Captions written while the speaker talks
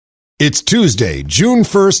It's Tuesday, June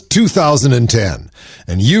 1st, 2010,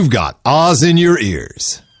 and you've got Oz in your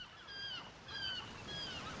ears.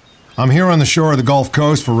 I'm here on the shore of the Gulf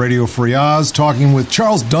Coast for Radio Free Oz, talking with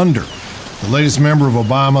Charles Dunder, the latest member of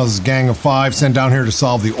Obama's Gang of Five sent down here to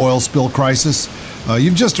solve the oil spill crisis.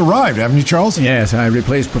 You've just arrived, haven't you, Charles? Yes, I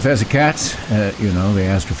replaced Professor Katz, the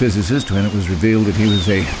astrophysicist, when it was revealed that he was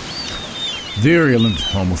a virulent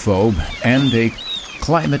homophobe and a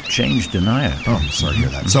climate change denier. Oh, I'm sorry to hear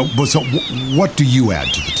that. So what do you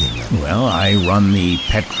add to the team then? Well, I run the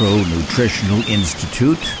Petro-Nutritional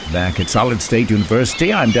Institute back at Solid State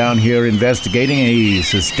University. I'm down here investigating a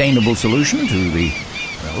sustainable solution to the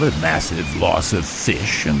massive loss of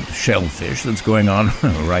fish and shellfish that's going on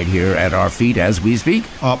right here at our feet as we speak.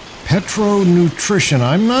 Petro-nutrition,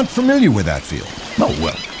 I'm not familiar with that field. Oh,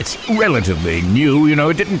 well, it's relatively new.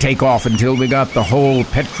 It didn't take off until we got the whole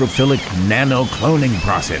petrophilic nano-cloning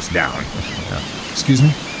process down. Excuse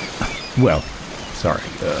me? Well, sorry,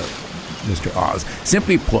 Mr. Oz.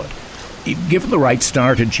 Simply put, given the right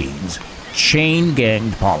starter genes,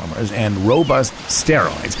 chain-ganged polymers, and robust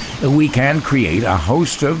steroids, we can create a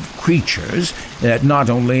host of creatures that not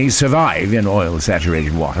only survive in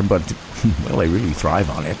oil-saturated water, but, well, they really thrive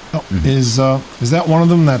on it. Oh, is that one of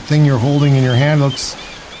them? That thing you're holding in your hand looks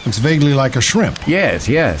vaguely like a shrimp. Yes,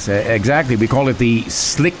 exactly. We call it the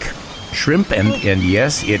slick shrimp, and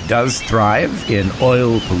yes, it does thrive in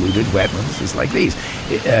oil-polluted wetlands just like these.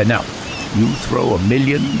 Now, you throw 1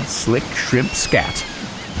 million slick shrimp scat,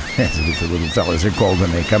 as the little fellas are called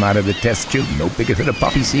when they come out of the test tube, no bigger than a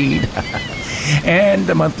poppy seed. And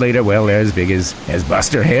a month later, well, they're as big as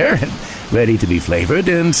Buster here, and ready to be flavored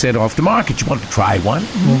and sent off to market. You want to try one?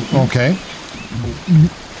 Okay.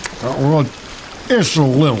 Well, it's a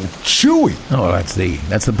little chewy. Oh, that's the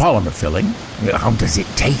polymer filling. How does it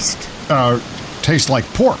taste? Tastes like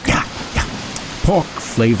pork. Yeah.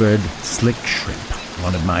 Pork-flavored slick shrimp.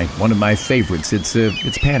 One of my favorites. It's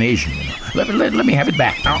Pan-Asian. Let me have it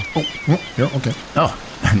back now. Yeah, okay. Oh,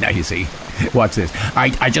 now you see. Watch this.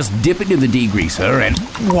 I just dip it in the degreaser and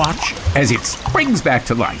watch as it springs back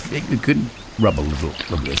to life. You could rub a little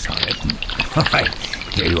of this on it. All right,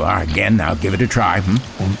 here you are again. Now give it a try.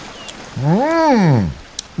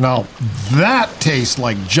 Now, that tastes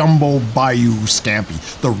like Jumbo Bayou Scampi,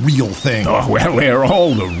 the real thing. Oh, well, they're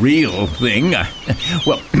all the real thing.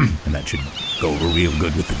 Well, and that should go over real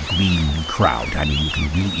good with the green crowd. I mean, you can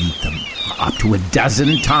reheat them up to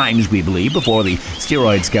 12 times, we believe, before the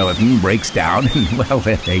steroid skeleton breaks down, and, well,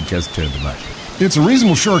 they just turn to mush. It's a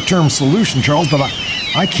reasonable short-term solution, Charles, but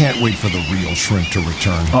I can't wait for the real shrimp to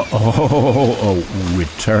return.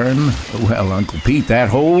 Return? Well, Uncle Pete, that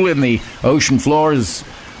hole in the ocean floor is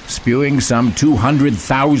spewing some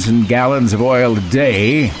 200,000 gallons of oil a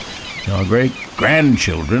day. Our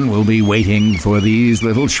great-grandchildren will be waiting for these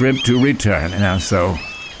little shrimp to return. Now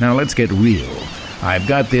let's get real. I've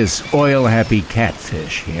got this oil-happy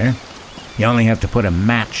catfish here. You only have to put a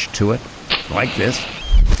match to it, like this.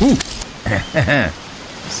 Ooh.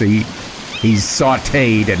 See, he's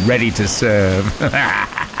sautéed and ready to serve.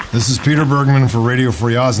 This is Peter Bergman for Radio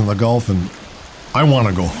Free Oz in the Gulf, and I want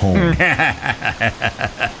to go home.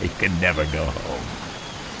 You can never go home.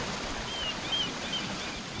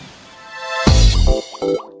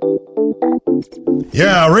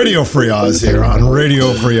 Yeah, Radio Free Oz here on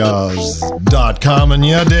RadioFreeOz.com. And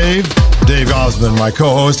yeah, Dave Osmond, my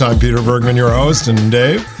co-host. I'm Peter Bergman, your host. And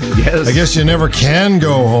Dave? Yes. I guess you never can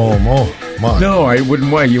go home. Oh, my. No, I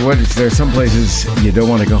wouldn't want you. There's some places you don't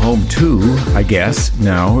want to go home to, I guess,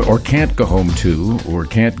 now, or can't go home to, or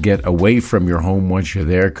can't get away from your home once you're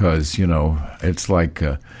there, because, it's like,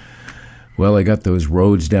 they got those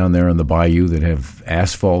roads down there in the bayou that have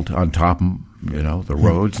asphalt on top of the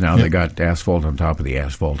roads. Now they got asphalt on top of the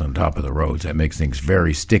asphalt on top of the roads. That makes things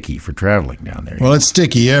very sticky for traveling down there. Well, it's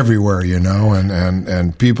sticky everywhere,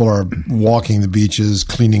 and people are walking the beaches,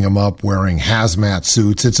 cleaning them up, wearing hazmat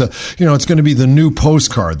suits. It's it's going to be the new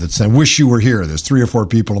postcard that says, "Wish you were here." There's 3 or 4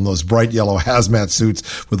 people in those bright yellow hazmat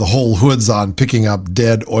suits with the whole hoods on, picking up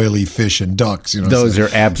dead, oily fish and ducks. Those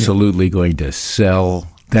are absolutely going to sell.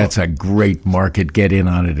 That's a great market. Get in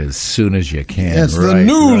on it as soon as you can. It's the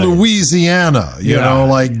new Louisiana,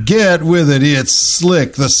 get with it. It's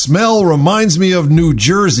slick. The smell reminds me of New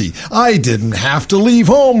Jersey. I didn't have to leave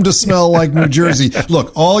home to smell like New Jersey.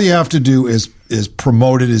 Look, all you have to do is is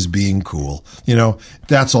promoted as being cool. You know,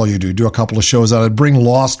 that's all you do. Do a couple of shows on it. Bring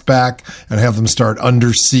Lost back and have them start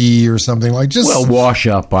Undersea or something like just. Well, wash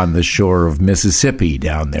up on the shore of Mississippi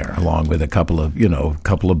down there, along with a couple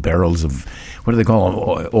of barrels of, what do they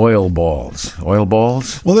call them? Oil balls. Oil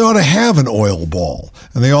balls? Well, they ought to have an oil ball,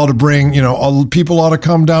 and they ought to bring, all people ought to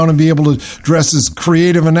come down and be able to dress as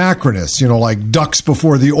creative anachronists, like ducks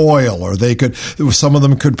before the oil, or some of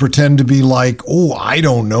them could pretend to be like, I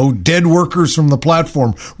don't know, dead workers from the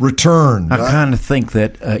platform return. I kind of think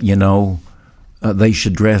that, they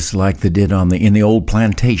should dress like they did in the old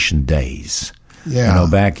plantation days. Yeah.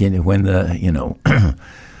 Back in when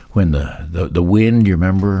when the wind, you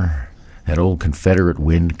remember? That old Confederate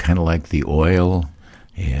wind, kind of like the oil.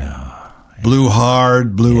 Yeah. Blew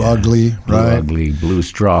hard, blew ugly, blew right? Ugly, blew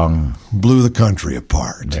strong. Blew the country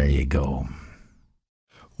apart. There you go.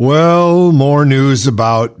 Well, more news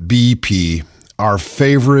about BP, our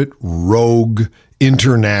favorite rogue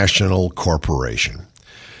international corporation.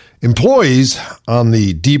 Employees on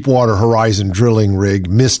the Deepwater Horizon drilling rig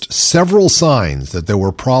missed several signs that there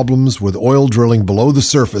were problems with oil drilling below the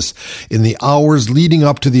surface in the hours leading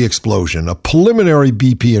up to the explosion, a preliminary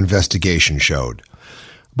BP investigation showed.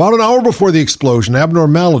 About an hour before the explosion,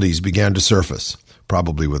 abnormalities began to surface,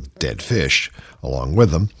 probably with dead fish along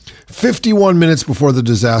with them. 51 minutes before the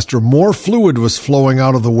disaster, more fluid was flowing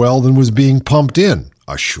out of the well than was being pumped in,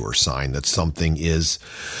 a sure sign that something is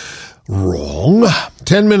wrong.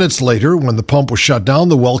 10 minutes later, when the pump was shut down,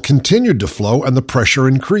 the well continued to flow and the pressure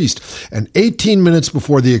increased. And 18 minutes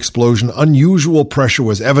before the explosion, unusual pressure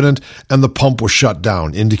was evident and the pump was shut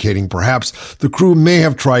down, indicating perhaps the crew may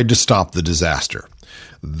have tried to stop the disaster.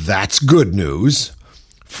 That's good news.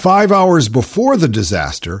 5 hours before the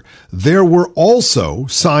disaster, there were also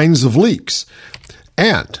signs of leaks.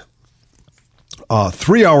 And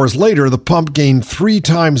 3 hours later, the pump gained 3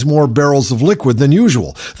 times more barrels of liquid than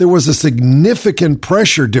usual. There was a significant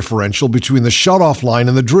pressure differential between the shutoff line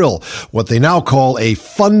and the drill, what they now call a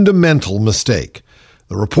fundamental mistake.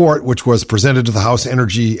 The report, which was presented to the House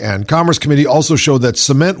Energy and Commerce Committee, also showed that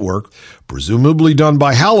cement work, presumably done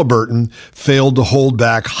by Halliburton, failed to hold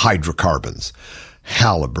back hydrocarbons.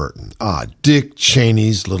 Halliburton, Dick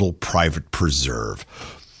Cheney's little private preserve.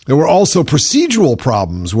 There were also procedural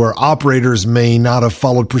problems where operators may not have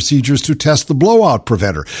followed procedures to test the blowout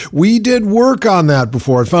preventer. We did work on that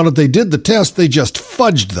before and found that they did the test, they just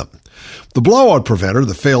fudged them. The blowout preventer,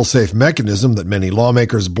 the fail-safe mechanism that many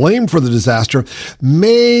lawmakers blamed for the disaster,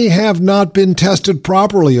 may have not been tested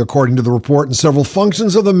properly, according to the report, and several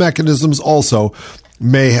functions of the mechanisms also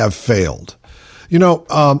may have failed.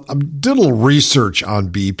 I did a little research on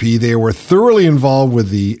BP. They were thoroughly involved with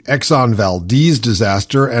the Exxon Valdez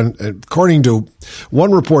disaster, and according to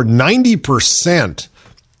one report, 90%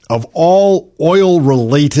 of all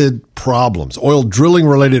oil-related problems, oil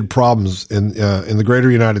drilling-related problems in the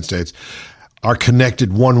greater United States are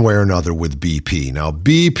connected one way or another with BP. Now,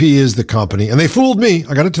 BP is the company, and they fooled me.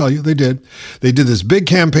 I got to tell you, they did. They did this big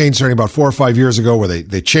campaign starting about 4 or 5 years ago where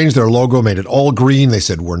they changed their logo, made it all green. They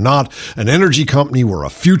said, we're not an energy company, we're a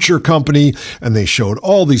future company. And they showed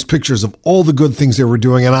all these pictures of all the good things they were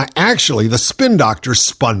doing. And the spin doctor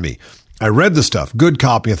spun me. I read the stuff, good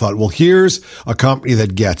copy. I thought, well, here's a company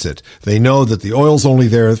that gets it. They know that the oil's only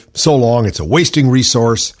there so long. It's a wasting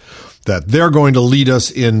resource, that they're going to lead us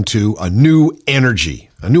into a new energy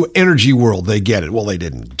world. They get it. Well, they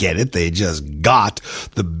didn't get it. They just got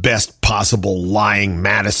the best possible lying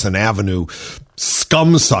Madison Avenue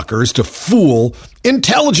scumsuckers to fool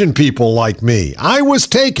intelligent people like me. I was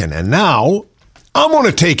taken, and now I'm going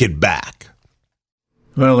to take it back.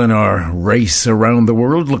 Well, in our race around the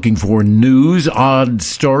world, looking for news, odd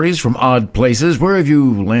stories from odd places, where have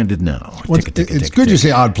you landed now? Well, it's good you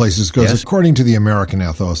say odd places because according to the American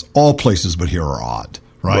ethos, all places but here are odd.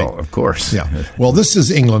 Right. Well, of course. Yeah. Well, this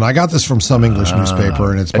is England. I got this from some English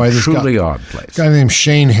newspaper, and it's by this truly odd place. Guy named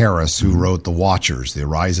Shane Harris, who wrote The Watchers, The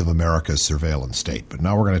Rise of America's Surveillance State. But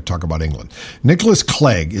now we're going to talk about England. Nicholas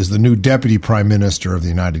Clegg is the new Deputy Prime Minister of the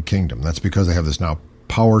United Kingdom. That's because they have this now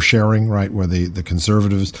power sharing, right, where the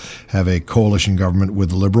Conservatives have a coalition government with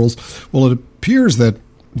the Liberals. Well, it appears that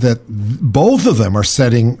both of them are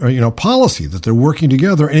setting, policy, that they're working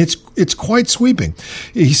together, and it's quite sweeping.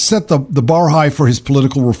 He set the bar high for his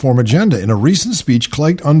political reform agenda. In a recent speech,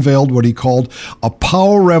 Clegg unveiled what he called a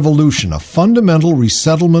power revolution, a fundamental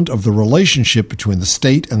resettlement of the relationship between the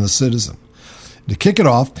state and the citizen. To kick it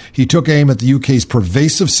off, he took aim at the UK's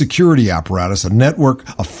pervasive security apparatus, a network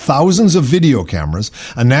of thousands of video cameras,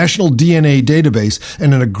 a national DNA database,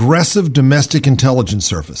 and an aggressive domestic intelligence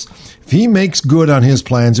service. If he makes good on his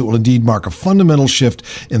plans, it will indeed mark a fundamental shift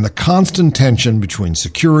in the constant tension between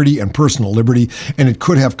security and personal liberty, and it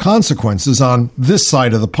could have consequences on this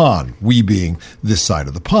side of the pond, we being this side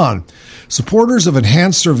of the pond. Supporters of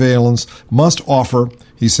enhanced surveillance must offer,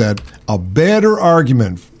 he said, a better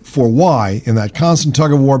argument for why, in that constant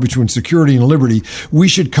tug-of-war between security and liberty, we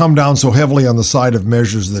should come down so heavily on the side of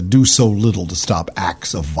measures that do so little to stop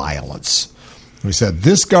acts of violence. We said,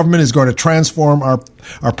 this government is going to transform our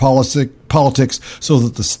politics so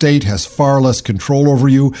that the state has far less control over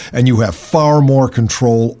you and you have far more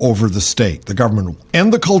control over the state. The government will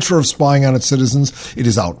end the culture of spying on its citizens. It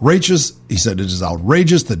is outrageous. He said it is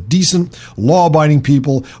outrageous that decent, law-abiding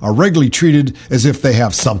people are regularly treated as if they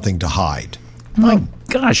have something to hide. My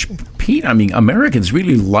gosh, Pete, I mean, Americans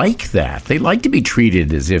really like that. They like to be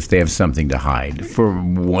treated as if they have something to hide. For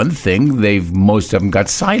one thing, most of them got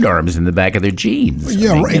sidearms in the back of their jeans.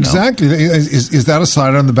 Yeah, right, exactly. Is that a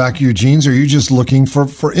sidearm in the back of your jeans, or are you just looking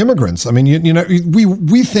for immigrants? I mean, you know,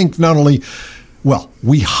 we think not only... Well,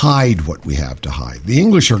 we hide what we have to hide. The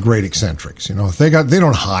English are great eccentrics. You know, they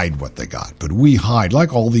don't hide what they got, but we hide,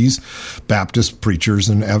 like all these Baptist preachers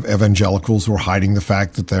and evangelicals who are hiding the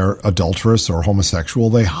fact that they're adulterous or homosexual.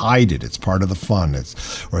 They hide it. It's part of the fun. It's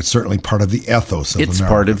certainly part of the ethos of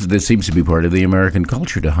America. This seems to be part of the American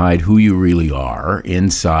culture, to hide who you really are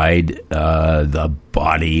inside the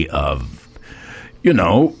body of,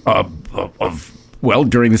 Well,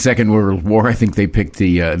 during the Second World War, I think they picked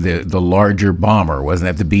the larger bomber. Wasn't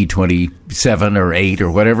that the B-27 or 8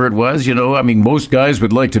 or whatever it was? You know, I mean, most guys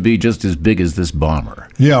would like to be just as big as this bomber.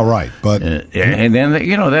 Yeah, right. But and then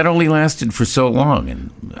that only lasted for so long.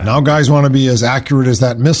 And now guys want to be as accurate as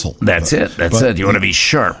that missile. That's it. You want to be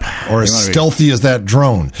sharp, or as stealthy as that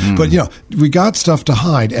drone. But we got stuff to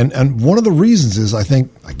hide, and one of the reasons is, I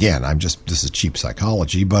think, again, this is cheap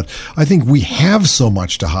psychology, but I think we have so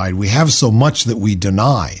much to hide. We have so much that we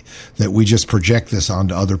deny, that we just project this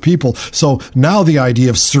onto other people. So now the idea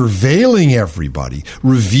of surveilling everybody,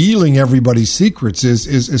 revealing everybody's secrets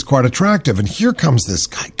is quite attractive. And here comes this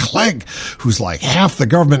guy Clegg, who's like half the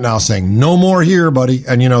government now saying, no more here, buddy.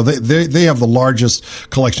 And they have the largest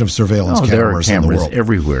collection of surveillance cameras in the world.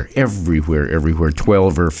 Everywhere,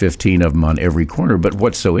 12 or 15 of them on every corner. But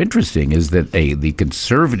what's so interesting is that the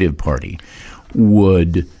Conservative Party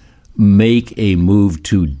would make a move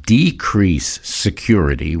to decrease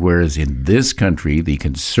security, whereas in this country, the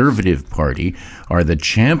Conservative Party are the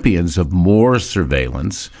champions of more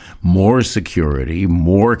surveillance, more security,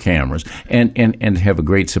 more cameras, and have a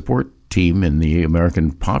great support team in the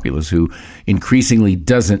American populace who increasingly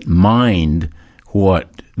doesn't mind what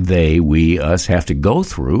us have to go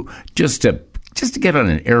through just to get on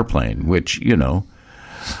an airplane, which, the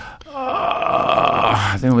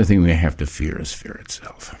only thing we have to fear is fear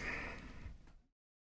itself.